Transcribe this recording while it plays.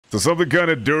So something kind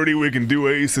of dirty we can do,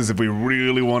 Ace, is if we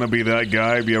really want to be that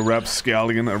guy, be a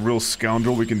rapscallion, a real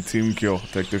scoundrel, we can team kill.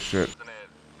 Take this shit. Doesn't it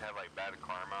have like bad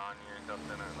karma on you or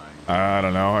something? And, like... I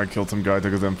don't know, I killed some guy,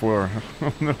 took his M4.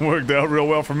 That worked out real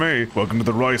well for me. Welcome to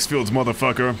the rice fields,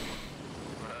 motherfucker.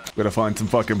 Gotta find some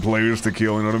fucking players to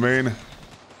kill, you know what I mean?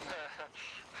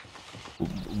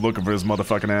 Looking for his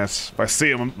motherfucking ass. If I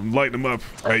see him, I'm lighting him up.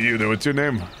 Hey, you though, what's your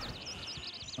name?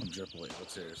 I'm Dripoli.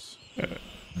 What's yours?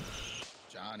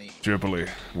 Johnny. Tripoli.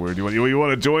 Where do you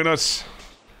want to join us?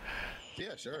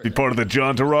 Yeah, sure. Be part of the John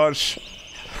Entourage? Oh,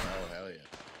 hell yeah.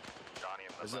 Johnny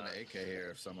and the There's an bus. AK here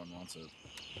if someone wants it.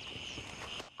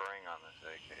 Bring on this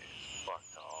AK. Fuck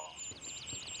to all.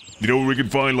 You know where we can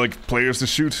find, like, players to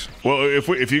shoot? Well, if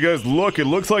you guys look, it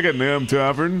looks like a Nam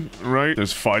Tavern, right?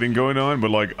 There's fighting going on,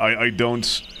 but, like, I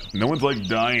don't... No one's, like,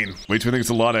 dying. Makes me think it's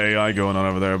a lot of AI going on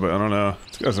over there, but I don't know.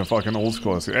 This guy's a fucking old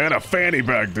school. And a fanny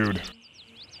pack, dude.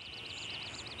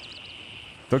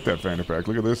 Took that fanny pack.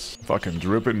 Look at this. Fucking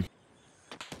dripping.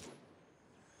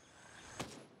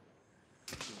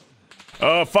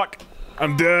 Oh, fuck.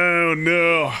 I'm down.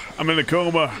 No. I'm in a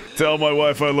coma. Tell my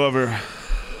wife I love her.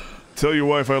 Tell your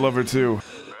wife I love her too.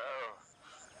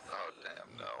 Oh,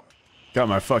 damn, no. Got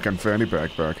my fucking fanny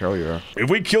pack back, hell yeah. If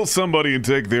we kill somebody and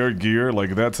take their gear,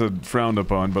 like, that's a frowned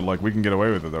upon, but, like, we can get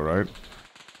away with it though, right?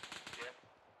 Yeah.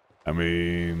 I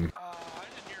mean... I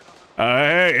didn't hear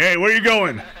nothing. hey, where you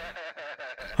going?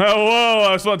 Oh, whoa,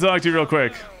 I just want to talk to you real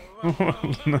quick. He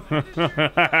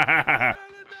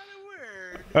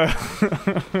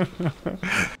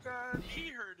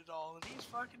heard it all, and he's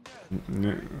fucking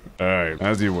dead. Alright,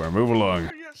 as you were, move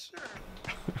along. Yes,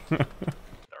 sir. I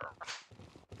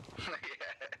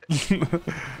saw him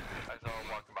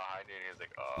walking behind you and he was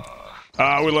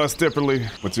like, We lost Dipperly.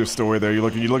 What's your story there? You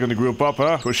looking to group up,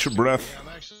 huh? Push your breath.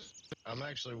 I'm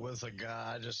actually with a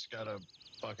guy. I just got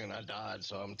I died,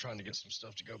 so I'm trying to get some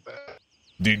stuff to go back.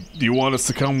 Do you want us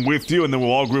to come with you and then we'll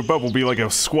all group up? We'll be like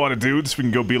a squad of dudes. We can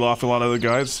go beat off a lot of other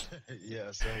guys. Yeah,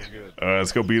 sounds good.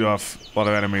 Let's go beat off a lot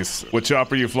of enemies. What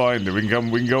chopper are you flying to? We can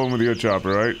go in with your chopper,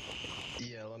 right?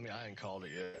 Yeah, I ain't called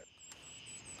it yet.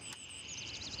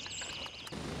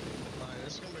 Alright,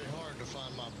 it's gonna be hard to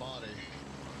find my body.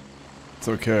 It's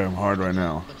okay, I'm hard right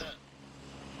now. But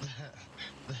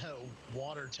that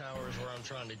water tower is where I'm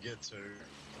trying to get to.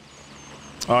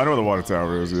 Oh, I know where the water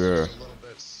tower is, yeah. Just a little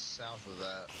bit south of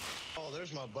that. Oh,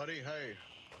 there's my buddy. Hey,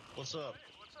 what's up?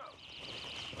 Hey, what's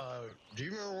up? Do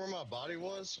you remember where my body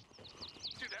was?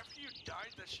 Dude, after you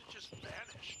died, that shit just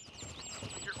vanished.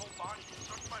 Your whole body.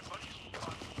 So did my buddy's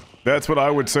body. That's what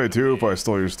I would say too if I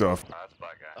stole your stuff. oh, that's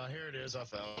black guy. Here it is. I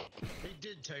found it. He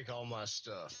did take all my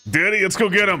stuff. Did he? Let's go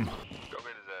get him. Go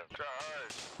get his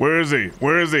charge. Where is he?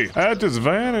 Where is he? That just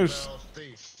vanished. Well,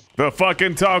 thief. The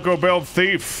fucking Taco Bell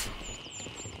thief.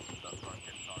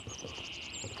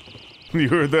 You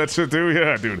heard that shit too?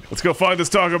 Yeah, dude. Let's go find this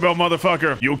Taco Bell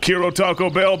motherfucker. Yokiro Taco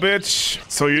Bell, bitch.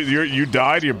 So you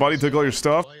died? Your buddy took all your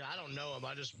stuff? Well, I don't know him.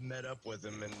 I just met up with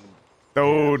him and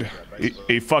Dude, he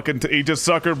just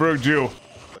Zuckerberg you.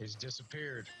 he's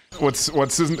disappeared. What's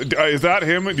his? Is that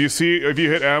him? Do you see? If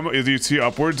you hit M, do you see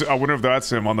upwards? I wonder if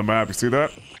that's him on the map. You see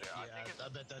that? Yeah, I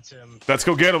bet that's him. Let's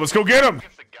go get him. Let's go get him.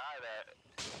 It's the guy that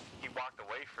he walked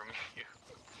away from you.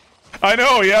 I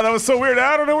know. Yeah, that was so weird.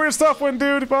 I don't know where your stuff went,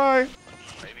 dude. Bye.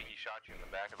 Maybe he shot you in the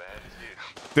back of the head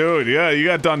too. Dude, yeah, you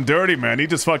got done dirty, man. He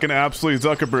just fucking absolutely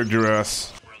Zuckerberg your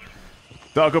ass.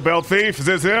 Taco Bell thief, is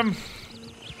this him?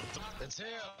 It's him.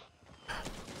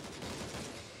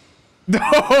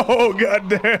 No,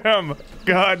 goddamn.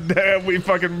 Goddamn, we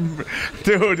fucking...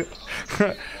 Dude.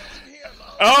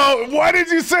 Oh, why did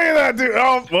you say that, dude?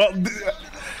 Oh, well...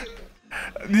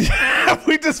 Yeah,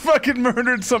 we just fucking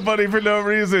murdered somebody for no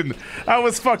reason. I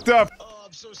was fucked up. Oh,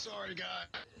 I'm so sorry, guy.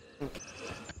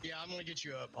 Yeah, I'm gonna get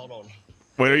you up. Hold on.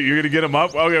 Wait, you're gonna get him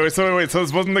up? Okay, wait, so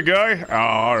this wasn't the guy? Oh,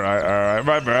 alright,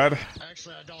 my bad.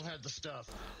 Actually, I don't have the stuff.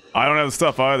 I don't have the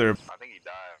stuff either. I think he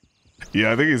died.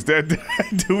 Yeah, I think he's dead.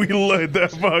 Do we light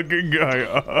that fucking guy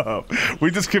up?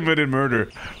 We just committed murder.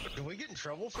 Do we get in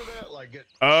trouble for that? Like,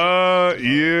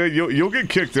 Yeah, you'll get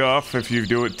kicked off if you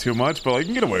do it too much, but like, you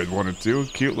can get away with one or two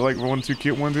cute, like 1 or 2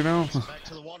 cute ones, you know? back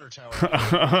to the water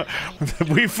tower.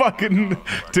 We fucking,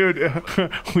 dude,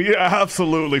 we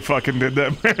absolutely fucking did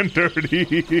that man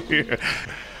dirty. There's the water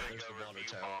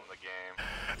tower. Bomb the game.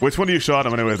 Which one of you shot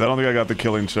him anyways? I don't think I got the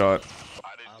killing shot.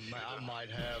 I might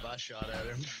have. I shot at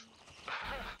him.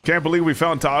 Can't believe we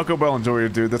found Taco Bell enjoyer,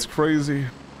 dude. That's crazy. Maybe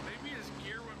his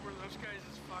gear went where those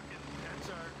guys' fucking heads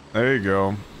are. There you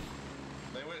go.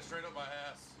 They went straight up my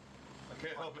ass. I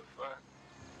can't help it.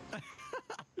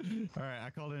 All right, I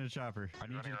called in a chopper. I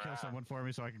need you to kill someone for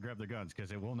me so I can grab their guns,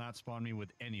 because it will not spawn me with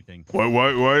anything.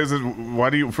 Why is it? Why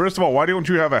do you? First of all, why don't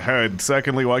you have a head?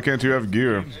 Secondly, why can't you have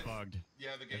gear? It's bugged. Yeah,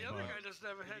 the The game's other bugged. guy doesn't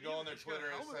have a head. If you go on their He's got a Twitter,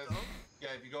 it helmet, says, though. yeah,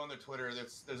 if you go on their Twitter,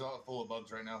 there's all full of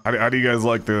bugs right now. How do you guys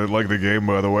like the game,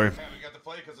 by the way? Haven't got to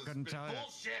play because it's Couldn't been tell ya.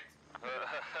 bullshit.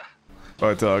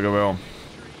 Bye, Taco Bell. Bye,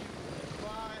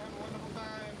 have a wonderful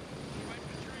time.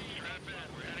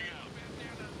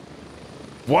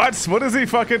 What? What is he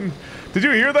fucking? Did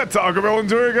you hear that Taco Bell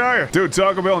enjoyer guy? Dude,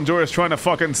 Taco Bell enjoyer is trying to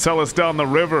fucking sell us down the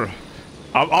river.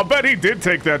 I'll bet he did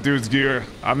take that dude's gear.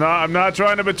 I'm not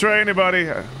trying to betray anybody.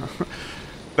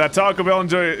 That Taco Bell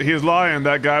enjoyer, he's lying.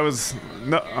 That guy was.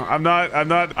 No, I'm not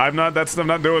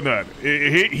doing that.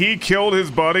 He killed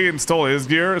his buddy and stole his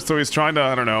gear, so he's trying to,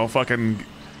 I don't know, fucking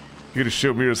you to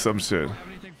shoot me or some shit. I don't have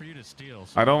anything for you to steal.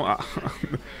 So I don't.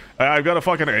 I've got a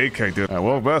fucking AK, dude.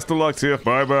 Well, best of luck to you.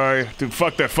 Bye bye. Dude,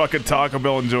 fuck that fucking Taco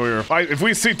Bell enjoyer. If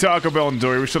we see Taco Bell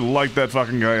enjoyer, we should light that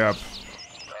fucking guy up. Oh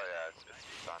yeah,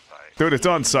 it's on site. Dude, it's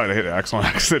on site. I hit excellent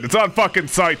accent. It's on fucking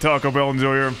site, Taco Bell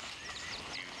enjoyer. You done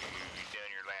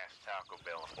your last Taco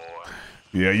Bell, boy.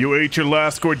 Yeah, you ate your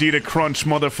last Gordita Crunch,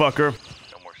 motherfucker.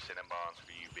 No more Cinnabons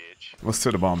for you, bitch. Well,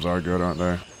 Cinnabons are good, aren't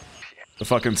they? The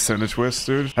fucking Cinetwist,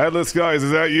 dude. Headless guys, is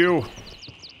that you?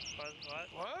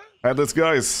 What? Headless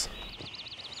guys.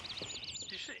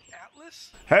 Did you say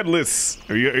Atlas? Headless.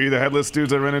 Are you the headless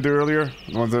dudes I ran into earlier?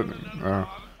 The ones that. No,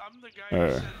 Oh. I'm the guy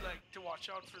who said like to watch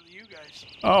out for you guys.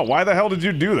 Oh, why the hell did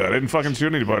you do that? I didn't fucking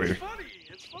shoot anybody. It's funny.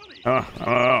 It's funny.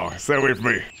 Oh, stay away from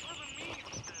me. It's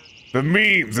for the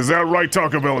memes, dude. The memes, is that right,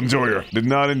 Taco Bell enjoyer? Did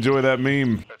not enjoy that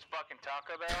meme. That's fucking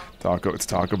Taco Bell? It's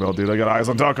Taco Bell, dude. I got eyes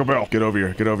on Taco Bell. Get over here,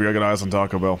 I got eyes on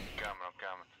Taco Bell. I'm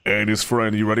coming. And his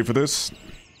friend, you ready for this?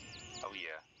 Oh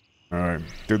yeah. Alright.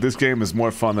 Dude, this game is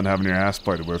more fun than having your ass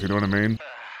played with, you know what I mean?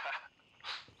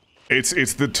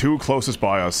 It's the two closest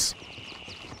by us.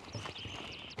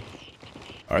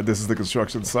 Alright, this is the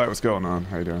construction site. What's going on?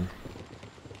 How you doing?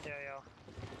 Yeah.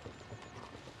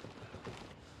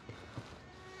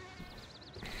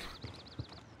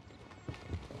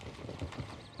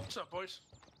 What's up, boys?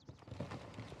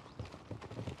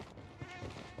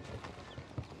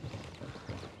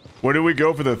 Where do we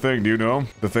go for the thing? Do you know?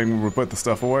 The thing where we put the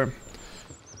stuff away?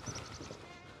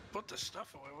 Put the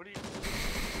stuff away. What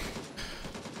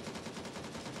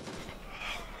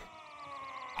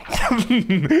do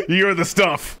you? You're the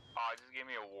stuff. Oh, just give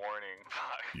me a warning.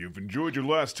 Fuck. You've enjoyed your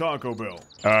last Taco Bell.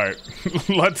 Alright.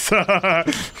 Let's get out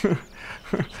of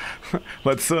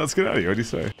here. What do you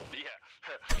say?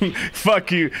 Yeah.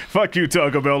 Fuck you,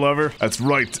 Taco Bell lover. That's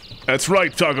right,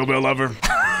 Taco Bell lover.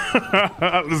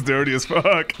 That was dirty as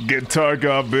fuck. Get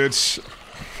Tarkov, bitch. It said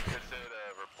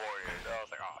reported. I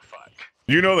was like, oh fuck.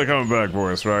 You know they're coming back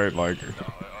for us, right? Like, Oh yeah,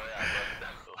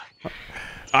 definitely.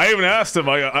 I even asked him.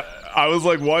 I was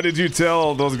like, why did you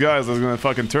tell those guys I was gonna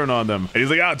fucking turn on them? And he's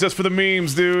like, ah, just for the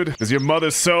memes, dude. Does your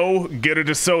mother sew? Get her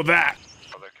to sew that.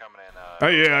 Oh, they're coming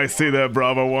in. Oh yeah, I see that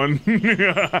Bravo one.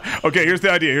 Okay, here's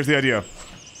the idea.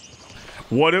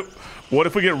 What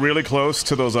if we get really close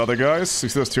to those other guys? You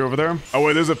see those two over there? Oh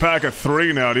wait, there's a pack of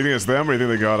 3 now. Do you think it's them or do you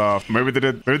think they got off? Maybe they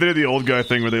did the old guy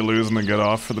thing where they lose and then get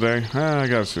off for the day. I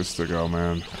guess just to go,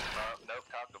 man. Nope,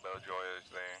 Taco Bell Joy is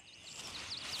there.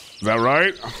 Is that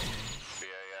right? Yeah,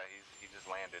 he just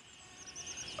landed.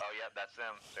 Oh yeah, that's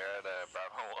them. They're at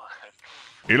Bravo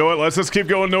 1. You know what? Let's just keep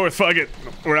going north. Fuck it.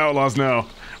 We're outlaws now.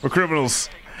 We're criminals.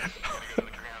 Ground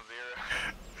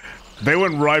zero. They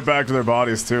went right back to their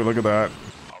bodies too. Look at that.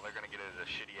 All they're gonna get is a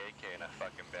shitty AK and a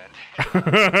fucking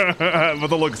bend. But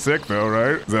they'll look sick though,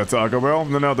 right? Is that Taco Bell?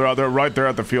 No, they're out there. Right there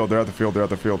at the field. They're at the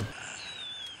field.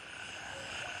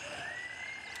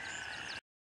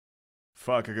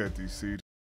 Fuck, I got DC'd.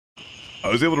 I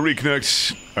was able to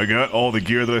reconnect. I got all the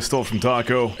gear that I stole from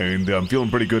Taco, and I'm feeling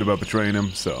pretty good about betraying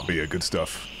him, so, but yeah, good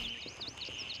stuff.